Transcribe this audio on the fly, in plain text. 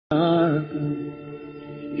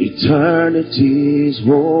Eternity's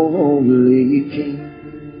holy King.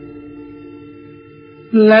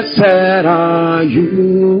 Blessed are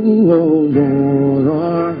you, O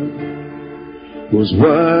Lord, whose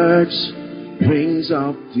words brings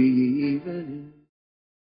up the evening.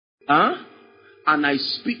 And I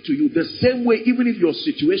speak to you the same way, even if your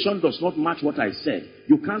situation does not match what I said.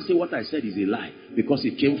 You can't say what I said is a lie because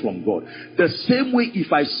it came from God. The same way,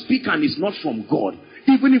 if I speak and it's not from God,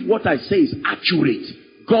 even if what I say is accurate,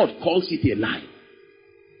 God calls it a lie.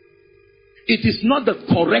 It is not the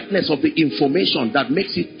correctness of the information that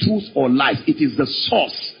makes it truth or lies. It is the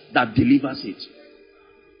source that delivers it.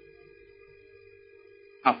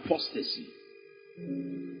 Apostasy.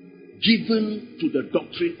 Given to the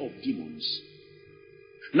doctrine of demons.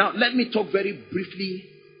 Now, let me talk very briefly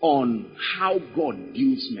on how God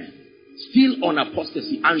deals men. Still on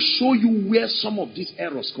apostasy, and show you where some of these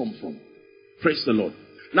errors come from. Praise the Lord.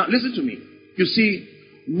 Now, listen to me. You see,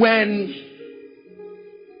 when...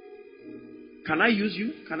 Can I use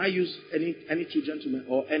you? Can I use any two gentlemen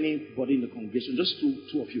or anybody in the congregation? Just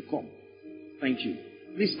two of you, come. Thank you.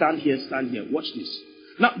 Please stand here, stand here. Watch this.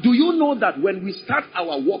 Now, do you know that when we start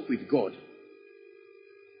our walk with God,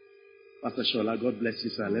 Pastor Shola, God bless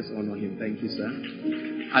you, sir. Let's honor him. Thank you,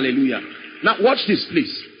 sir. Hallelujah. Now, watch this,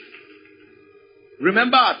 please.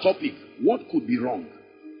 Remember our topic. What could be wrong?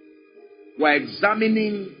 We're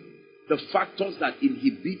examining the factors that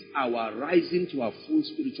inhibit our rising to our full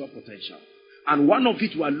spiritual potential. And one of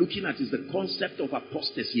it we're looking at is the concept of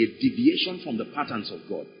apostasy, a deviation from the patterns of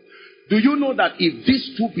God. Do you know that if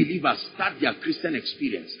these two believers start their Christian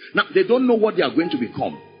experience, now they don't know what they are going to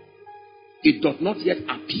become. It does not yet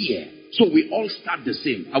appear. So we all start the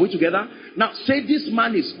same. Are we together? Now, say this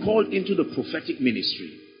man is called into the prophetic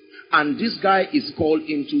ministry. And this guy is called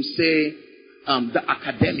into, say, the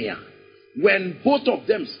academia. When both of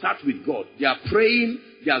them start with God, they are praying,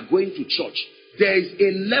 they are going to church. There is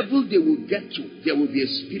a level they will get to. There will be a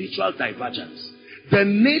spiritual divergence. The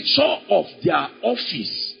nature of their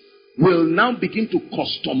office will now begin to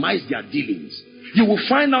customize their dealings. You will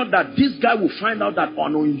find out that this guy will find out that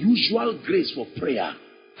an unusual grace for prayer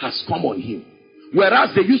has come on him.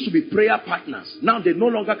 Whereas they used to be prayer partners. Now they no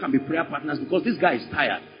longer can be prayer partners because this guy is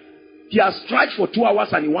tired. He has tried for 2 hours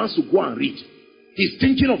and he wants to go and read. He's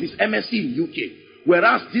thinking of his MSc in UK.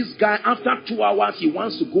 Whereas this guy, after 2 hours, he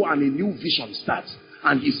wants to go and a new vision starts.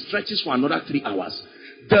 And he stretches for another 3 hours.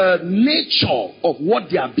 The nature of what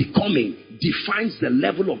they are becoming defines the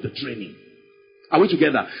level of the training. Are we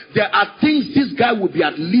together? There are things this guy will be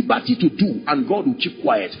at liberty to do and God will keep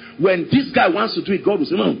quiet. When this guy wants to do it, God will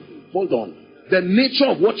say, no, hold on. The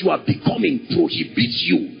nature of what you are becoming prohibits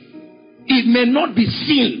you. It may not be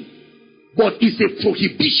sin, but it's a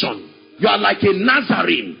prohibition. You are like a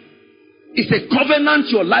Nazarene. It's a covenant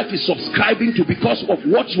your life is subscribing to because of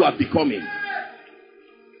what you are becoming.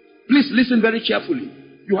 Please listen very carefully.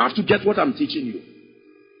 You have to get what I'm teaching you.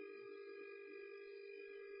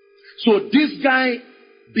 So this guy,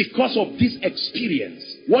 because of this experience,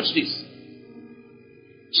 watch this.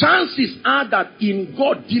 Chances are that in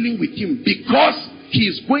God dealing with him, because he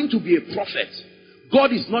is going to be a prophet,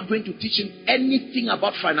 God is not going to teach him anything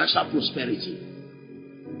about financial prosperity.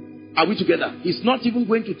 Are we together? He's not even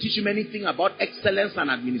going to teach him anything about excellence and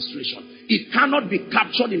administration. It cannot be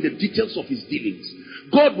captured in the details of his dealings.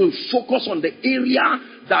 God will focus on the area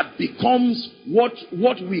that becomes what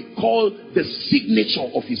we call the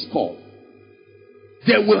signature of his call.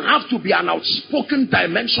 There will have to be an outspoken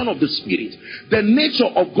dimension of the spirit. The nature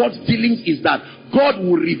of God's dealings is that God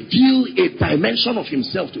will reveal a dimension of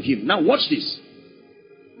himself to him. Now watch this.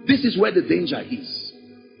 This is where the danger is.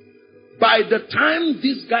 By the time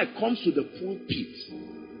this guy comes to the pulpit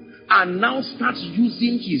and now starts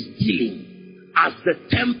using his dealing as the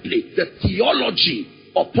template, the theology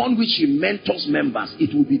upon which he mentors members,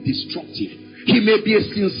 it will be destructive. He may be a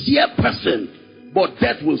sincere person, but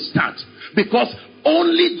death will start. Because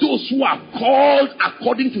only those who are called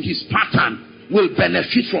according to his pattern will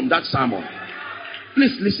benefit from that sermon.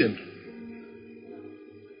 Please listen.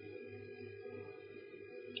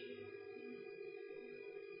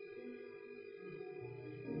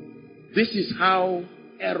 This is how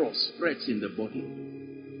error spreads in the body.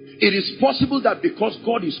 It is possible that because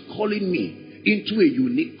God is calling me into a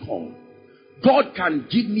unique call, God can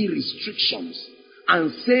give me restrictions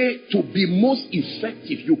and say, to be most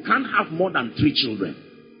effective, you can't have more than 3 children.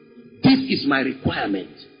 This is my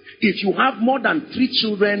requirement. If you have more than 3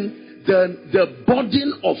 children, the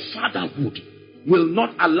burden of fatherhood will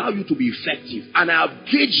not allow you to be effective. And I have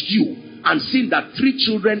gauged you and seen that 3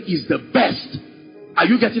 children is the best. Are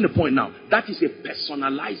you getting the point now? That is a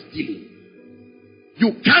personalized dealing.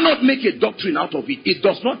 You cannot make a doctrine out of it. It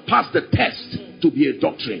does not pass the test to be a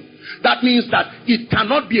doctrine. That means that it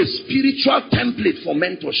cannot be a spiritual template for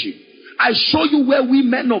mentorship. I show you where we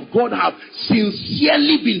men of God have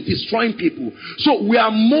sincerely been destroying people. So we are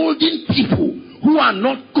molding people who are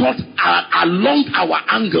not caught along our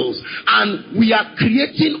angles, and we are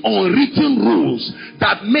creating unwritten rules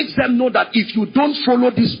that makes them know that if you don't follow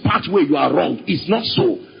this pathway, you are wrong. It's not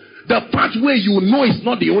so. The pathway you know is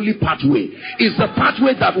not the only pathway. It's the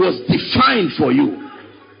pathway that was defined for you.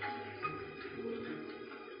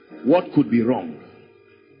 What could be wrong?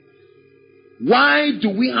 Why do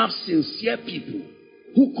we have sincere people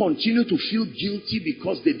who continue to feel guilty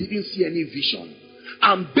because they didn't see any vision?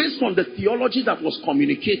 And based on the theology that was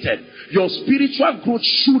communicated, your spiritual growth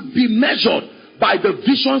should be measured by the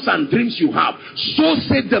visions and dreams you have. So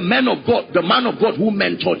said the man of God who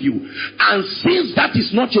mentored you. And since that is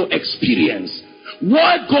not your experience,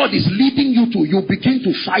 what God is leading you to, you begin to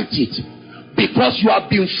fight it. Because you have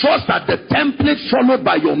been forced that the template followed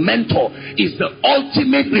by your mentor is the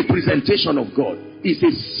ultimate representation of God. It's a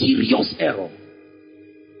serious error.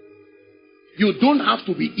 You don't have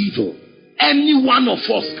to be evil. Any one of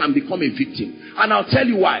us can become a victim. And I'll tell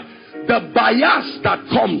you why. The bias that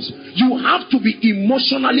comes, you have to be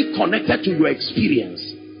emotionally connected to your experience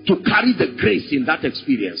to carry the grace in that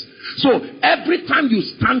experience. So every time you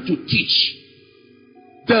stand to teach,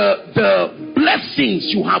 the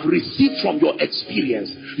blessings you have received from your experience,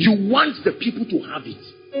 you want the people to have it.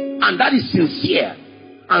 And that is sincere.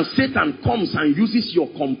 And Satan comes and uses your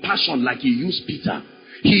compassion like he used Peter.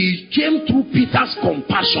 He came through Peter's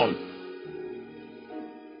compassion.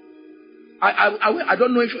 I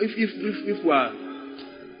don't know if we are.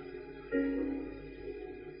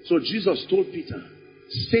 So Jesus told Peter,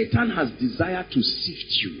 Satan has desired to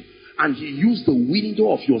sift you, and he used the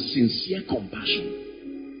window of your sincere compassion.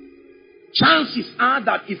 Chances are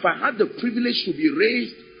that if I had the privilege to be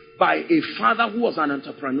raised by a father who was an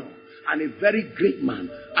entrepreneur and a very great man,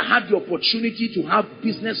 I had the opportunity to have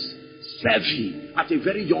business savvy at a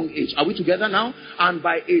very young age. Are we together now? And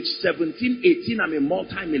by age 17, 18, I'm a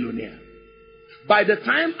multi-millionaire. By the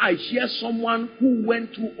time I hear someone who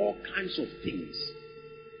went through all kinds of things,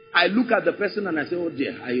 I look at the person and I say, oh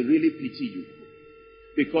dear, I really pity you.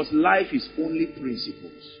 Because life is only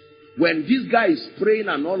principles. When this guy is praying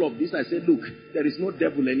and all of this, I say, look, there is no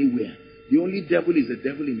devil anywhere. The only devil is the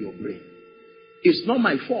devil in your brain. It's not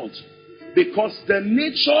my fault. Because the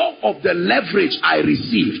nature of the leverage I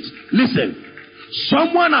received, listen,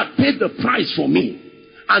 someone had paid the price for me.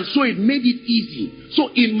 And so it made it easy. So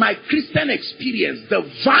in my Christian experience, the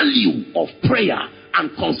value of prayer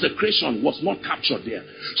and consecration was not captured there.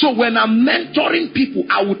 So when I'm mentoring people,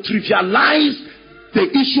 I would trivialize the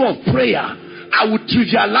issue of prayer. I would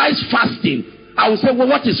trivialize fasting. I would say, well,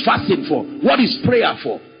 what is fasting for? What is prayer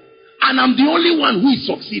for? And I'm the only one who is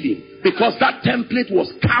succeeding, because that template was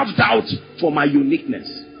carved out for my uniqueness.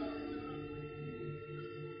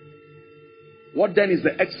 What then is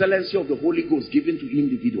the excellency of the Holy Ghost given to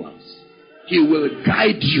individuals? He will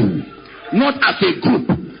guide you, not as a group.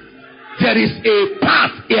 There is a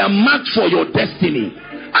path, a mark for your destiny.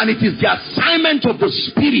 And it is the assignment of the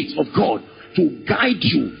Spirit of God to guide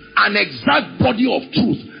you. An exact body of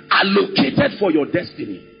truth allocated for your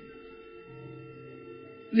destiny.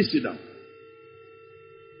 Listen now.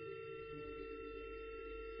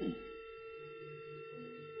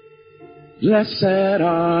 Blessed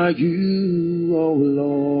are you, O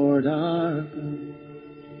Lord, our God,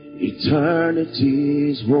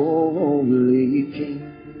 eternity's holy King.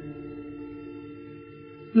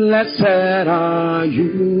 Blessed are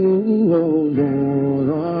you, O Lord,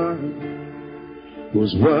 our God,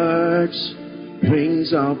 whose words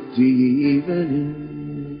brings up the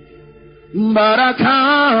evening.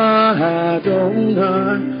 Barakah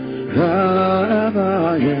Adonai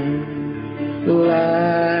Rabbayah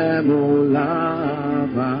Lamb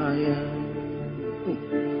Olavaya.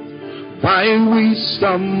 By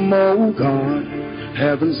wisdom, O God,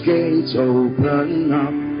 heaven's gates open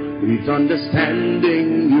up. With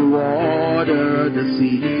understanding you order the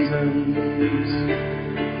seasons,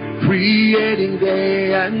 creating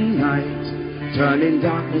day and night, turning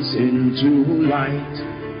darkness into light,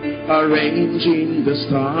 arranging the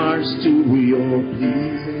stars to your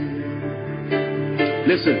pleasing.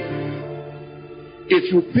 Listen. If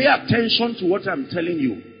you pay attention to what I'm telling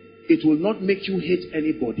you, it will not make you hate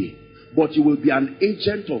anybody, but you will be an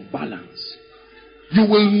agent of balance. You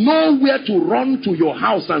will know where to run to your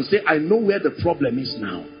house and say, I know where the problem is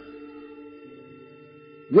now.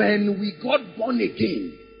 When we got born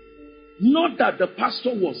again, not that the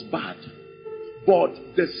pastor was bad, but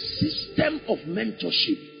the system of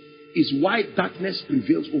mentorship is why darkness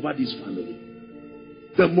prevails over this family.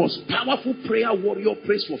 The most powerful prayer warrior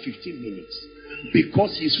prays for 15 minutes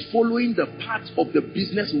because he's following the path of the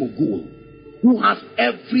business mogul who has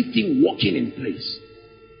everything working in place.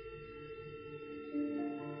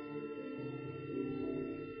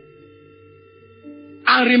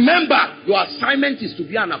 And remember, your assignment is to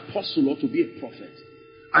be an apostle or to be a prophet.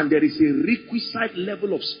 And there is a requisite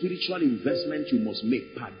level of spiritual investment you must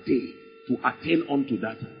make per day to attain unto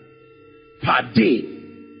that. Per day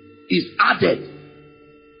is added.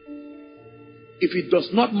 If it does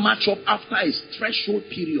not match up after a threshold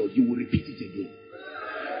period, you will repeat it again.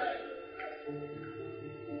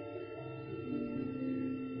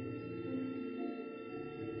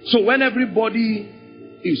 So when everybody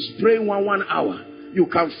is praying 1 hour, you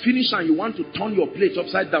can finish and you want to turn your plate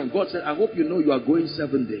upside down. God said, I hope you know you are going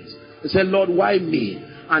 7 days. He said, Lord, why me?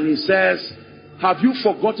 And he says, have you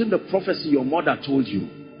forgotten the prophecy your mother told you?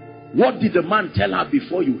 What did the man tell her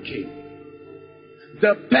before you came?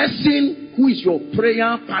 The person who is your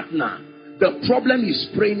prayer partner, the problem he's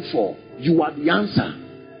praying for, you are the answer.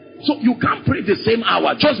 So you can't pray the same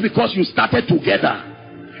hour just because you started together.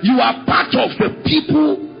 You are part of the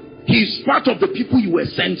people. He's part of the people you were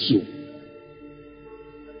sent to.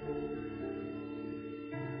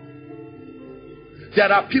 There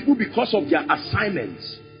are people, because of their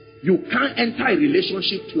assignments, you can't enter a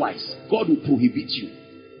relationship twice. God will prohibit you.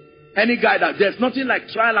 Any guy that there's nothing like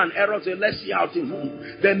trial and error, say, let's see how things move.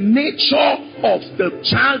 The nature of the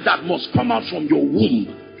child that must come out from your womb,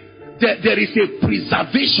 there is a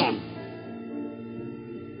preservation.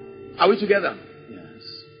 Are we together?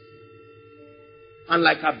 Yes. And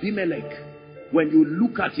like Abimelech, when you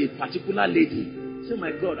look at a particular lady, say,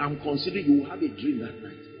 my God, I'm considering you will have a dream that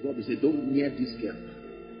night. God will say, don't near this girl.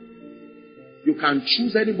 You can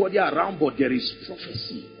choose anybody around, but there is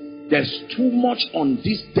prophecy. There's too much on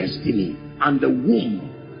this destiny and the womb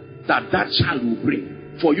that child will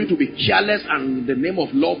bring for you to be careless and in the name of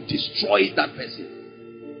love destroy that person.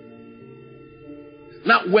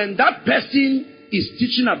 Now, when that person is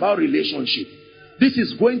teaching about relationship, this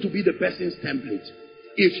is going to be the person's template.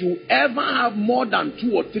 If you ever have more than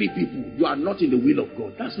 2 or 3 people, you are not in the will of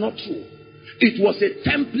God. That's not true. It was a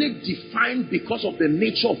template defined because of the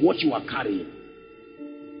nature of what you are carrying.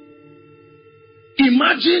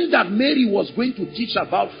 Imagine that Mary was going to teach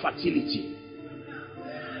about fertility.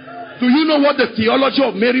 Do you know what the theology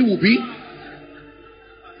of Mary will be?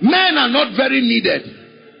 Men are not very needed.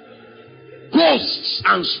 Ghosts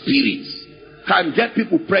and spirits can get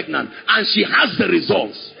people pregnant, and she has the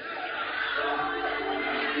results.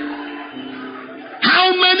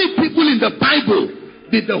 How many people in the Bible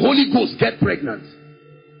did the Holy Ghost get pregnant?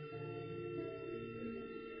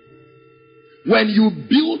 When you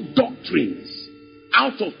build doctrines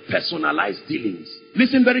out of personalized dealings,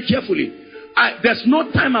 listen very carefully. There's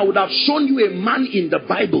no time I would have shown you a man in the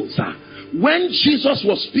Bible, sir. When Jesus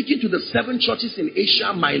was speaking to the 7 churches in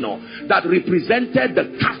Asia Minor that represented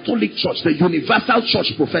the Catholic Church, the universal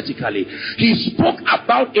church prophetically, he spoke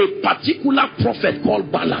about a particular prophet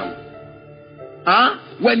called Balaam.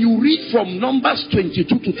 When you read from Numbers 22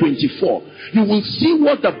 to 24, you will see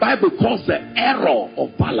what the Bible calls the error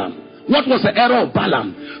of Balaam. What was the error of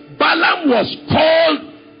Balaam? Balaam was called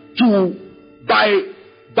by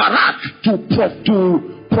Barak to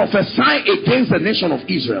prophesy against the nation of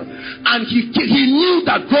Israel. And he knew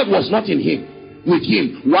that God was not with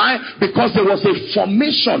him. Why? Because there was a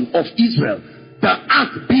formation of Israel, the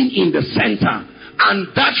ark being in the center. And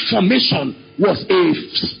that formation was a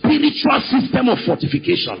spiritual system of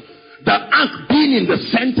fortification. The ark being in the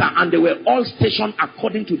center, and they were all stationed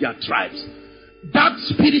according to their tribes. That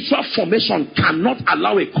spiritual formation cannot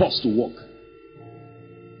allow a cause to work.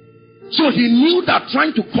 So he knew that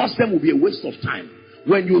trying to cause them would be a waste of time.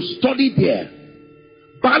 When you study there,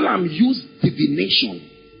 Balaam used divination.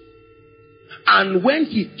 And when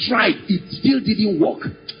he tried, it still didn't work.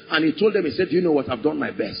 And he told them, he said, you know what, I've done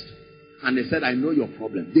my best. And they said, I know your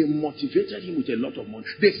problem. They motivated him with a lot of money.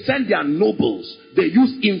 They sent their nobles. They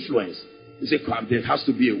used influence. They said, come, there has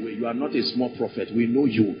to be a way. You are not a small prophet. We know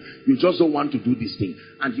you. You just don't want to do this thing.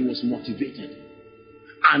 And he was motivated.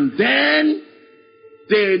 And then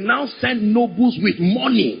they now sent nobles with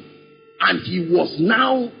money. And he was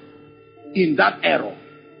now in that error.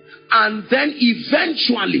 And then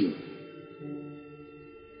eventually,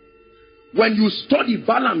 when you study,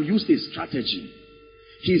 Balaam used a strategy.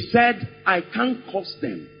 He said, I can't curse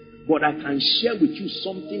them, but I can share with you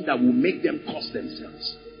something that will make them curse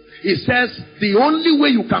themselves. He says, the only way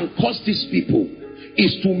you can curse these people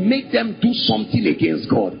is to make them do something against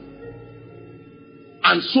God.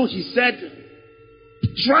 And so he said,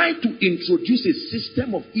 try to introduce a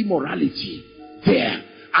system of immorality there,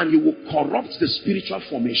 and you will corrupt the spiritual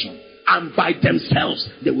formation, and by themselves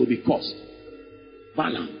they will be caused.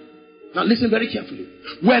 Balaam. Now listen very carefully.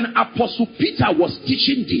 When Apostle Peter was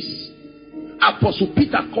teaching this, Apostle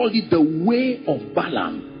Peter called it the way of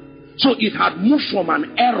Balaam. So it had moved from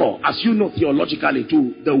an error, as you know theologically,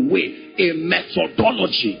 to the way, a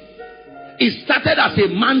methodology. It started as a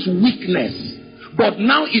man's weakness, but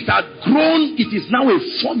now it had grown, it is now a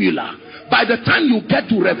formula. By the time you get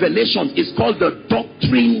to Revelation, it's called the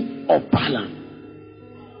doctrine of Balaam.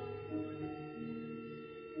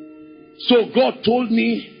 So God told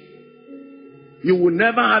me, you will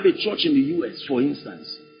never have a church in the US, for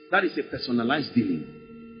instance. That is a personalized dealing.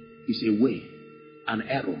 It's a way, an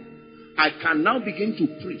error. I can now begin to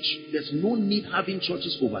preach. There's no need having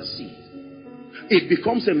churches overseas. It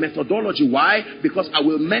becomes a methodology. Why? Because I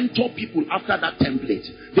will mentor people after that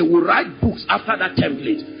template. They will write books after that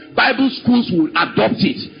template. Bible schools will adopt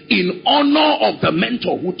it in honor of the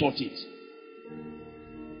mentor who taught it.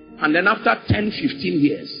 And then after 10, 15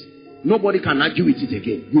 years, nobody can argue with it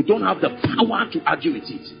again. You don't have the power to argue with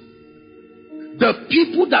it. The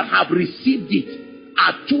people that have received it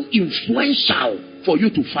are too influential for you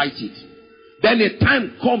to fight it. Then a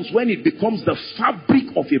time comes when it becomes the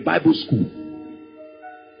fabric of a Bible school.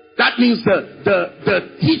 That means the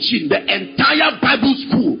teaching, the entire Bible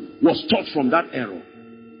school was taught from that error.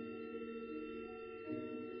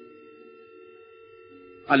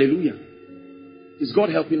 Hallelujah. Is God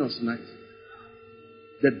helping us tonight?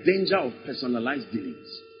 The danger of personalized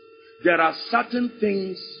dealings. There are certain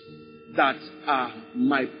things that are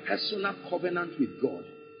my personal covenant with God.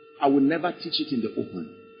 I will never teach it in the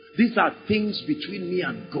open. These are things between me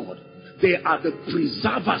and God. They are the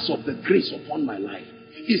preservers of the grace upon my life.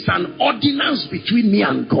 It's an ordinance between me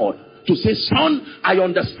and God to say, son, I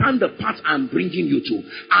understand the path I'm bringing you to.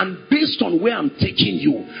 And based on where I'm taking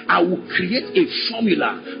you, I will create a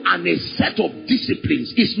formula and a set of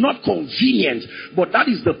disciplines. It's not convenient, but that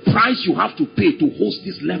is the price you have to pay to host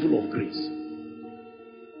this level of grace.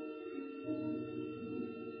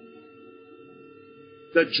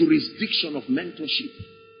 The jurisdiction of mentorship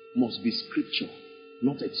must be scripture,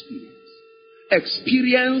 not experience.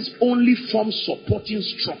 Experience only forms supporting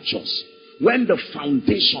structures when the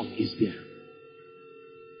foundation is there.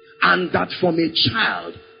 And that from a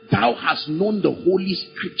child, thou hast known the holy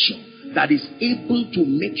scripture that is able to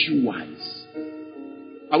make you wise.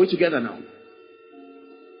 Are we together now?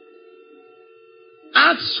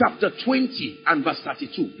 Acts chapter 20 and verse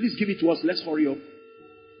 32. Please give it to us. Let's hurry up.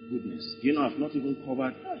 Goodness. You know, I've not even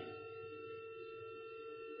covered.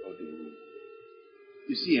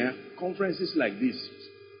 You see, conferences like this,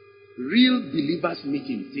 real believers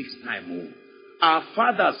meeting takes time. Our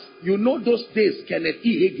fathers, you know those days, Kenneth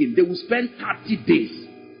E. Hagin, they will spend 30 days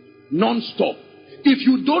non-stop. If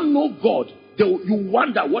you don't know God, you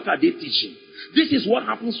wonder, what are they teaching? This is what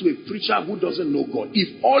happens to a preacher who doesn't know God.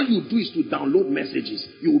 If all you do is to download messages,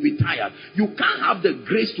 you will be tired. You can't have the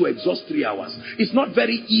grace to exhaust 3 hours. It's not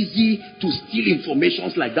very easy to steal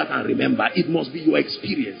informations like that and remember. It must be your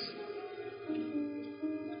experience.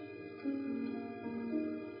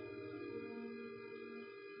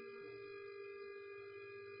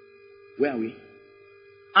 Where are we?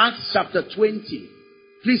 Acts chapter 20.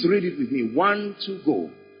 Please read it with me. 1, 2,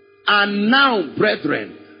 go. And now,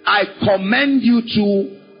 brethren, I commend you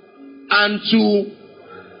to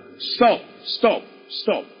stop.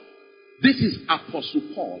 This is Apostle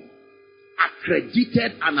Paul,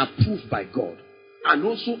 accredited and approved by God, and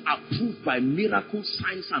also approved by miracles,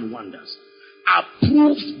 signs, and wonders.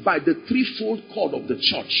 Approved by the threefold cord of the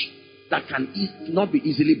church that can not be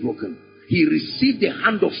easily broken. He received the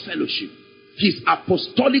hand of fellowship. His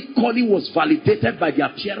apostolic calling was validated by the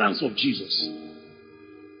appearance of Jesus.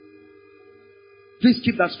 Please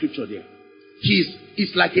keep that scripture there.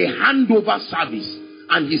 It's like a handover service.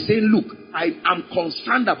 And he's saying, look, I am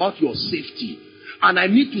concerned about your safety. And I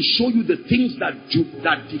need to show you the things that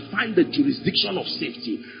define the jurisdiction of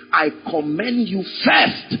safety. I commend you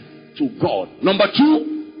first to God. Number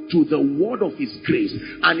 2, to the word of his grace.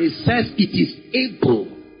 And it says it is able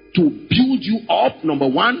to build you up, number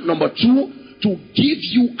 1. Number 2, to give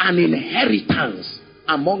you an inheritance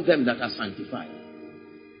among them that are sanctified.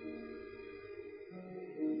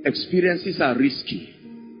 Experiences are risky.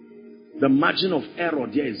 The margin of error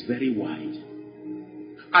there is very wide.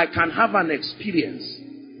 I can have an experience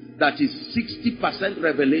that is 60%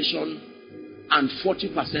 revelation and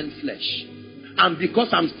 40% flesh. And because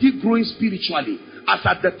I'm still growing spiritually, as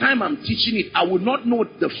at the time I'm teaching it, I will not know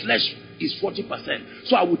the flesh is 40%.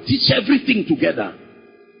 So I will teach everything together.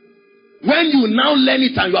 When you now learn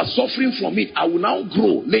it and you are suffering from it, I will now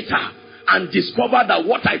grow later and discover that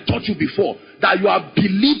what I taught you before, that you have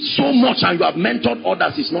believed so much and you have mentored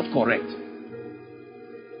others, is not correct.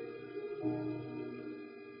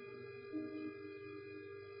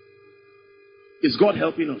 Is God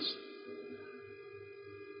helping us?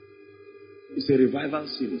 It's a revival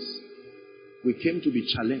series. We came to be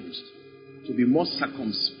challenged, to be more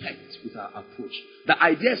circumspect with our approach. The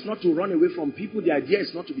idea is not to run away from people. The idea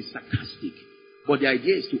is not to be sarcastic. But the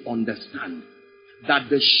idea is to understand that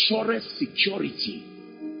the surest security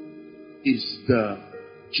is the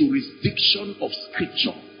jurisdiction of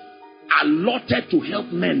Scripture, allotted to help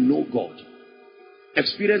men know God.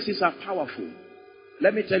 Experiences are powerful.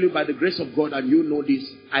 Let me tell you, by the grace of God, and you know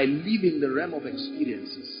this, I live in the realm of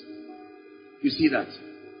experiences. You see that?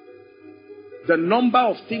 The number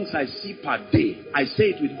of things I see per day, I say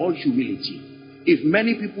it with all humility. If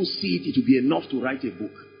many people see it, it will be enough to write a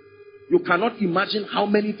book. You cannot imagine how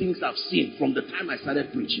many things I've seen from the time I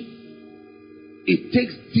started preaching. It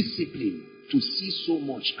takes discipline to see so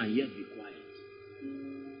much and yet be quiet.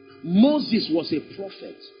 Moses was a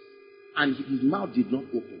prophet and his mouth did not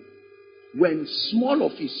open. When small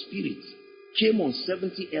of his spirit came on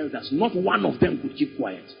 70 elders, not one of them could keep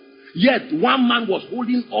quiet. Yet one man was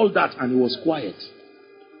holding all that and he was quiet.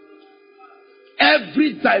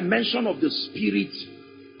 Every dimension of the spirit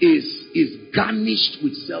is garnished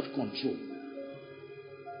with self-control.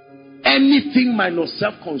 Anything minus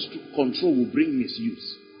self-control will bring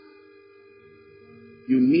misuse.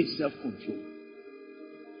 You need self-control.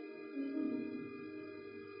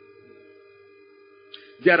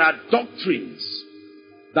 There are doctrines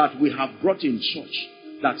that we have brought in church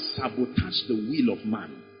that sabotage the will of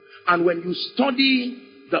man. And when you study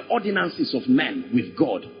the ordinances of men with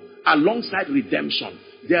God, alongside redemption,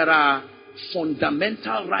 there are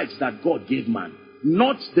fundamental rights that God gave man.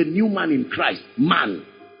 Not the new man in Christ, man.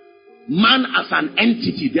 Man as an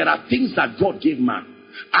entity, there are things that God gave man.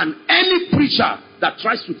 And any preacher that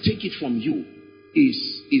tries to take it from you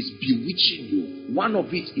is bewitching you. One of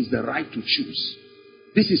it is the right to choose.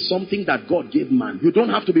 This is something that God gave man. You don't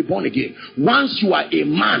have to be born again. Once you are a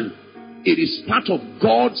man, it is part of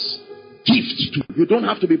God's gift to you. You don't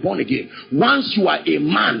have to be born again. Once you are a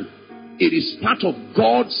man, it is part of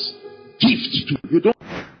God's gift to you. You don't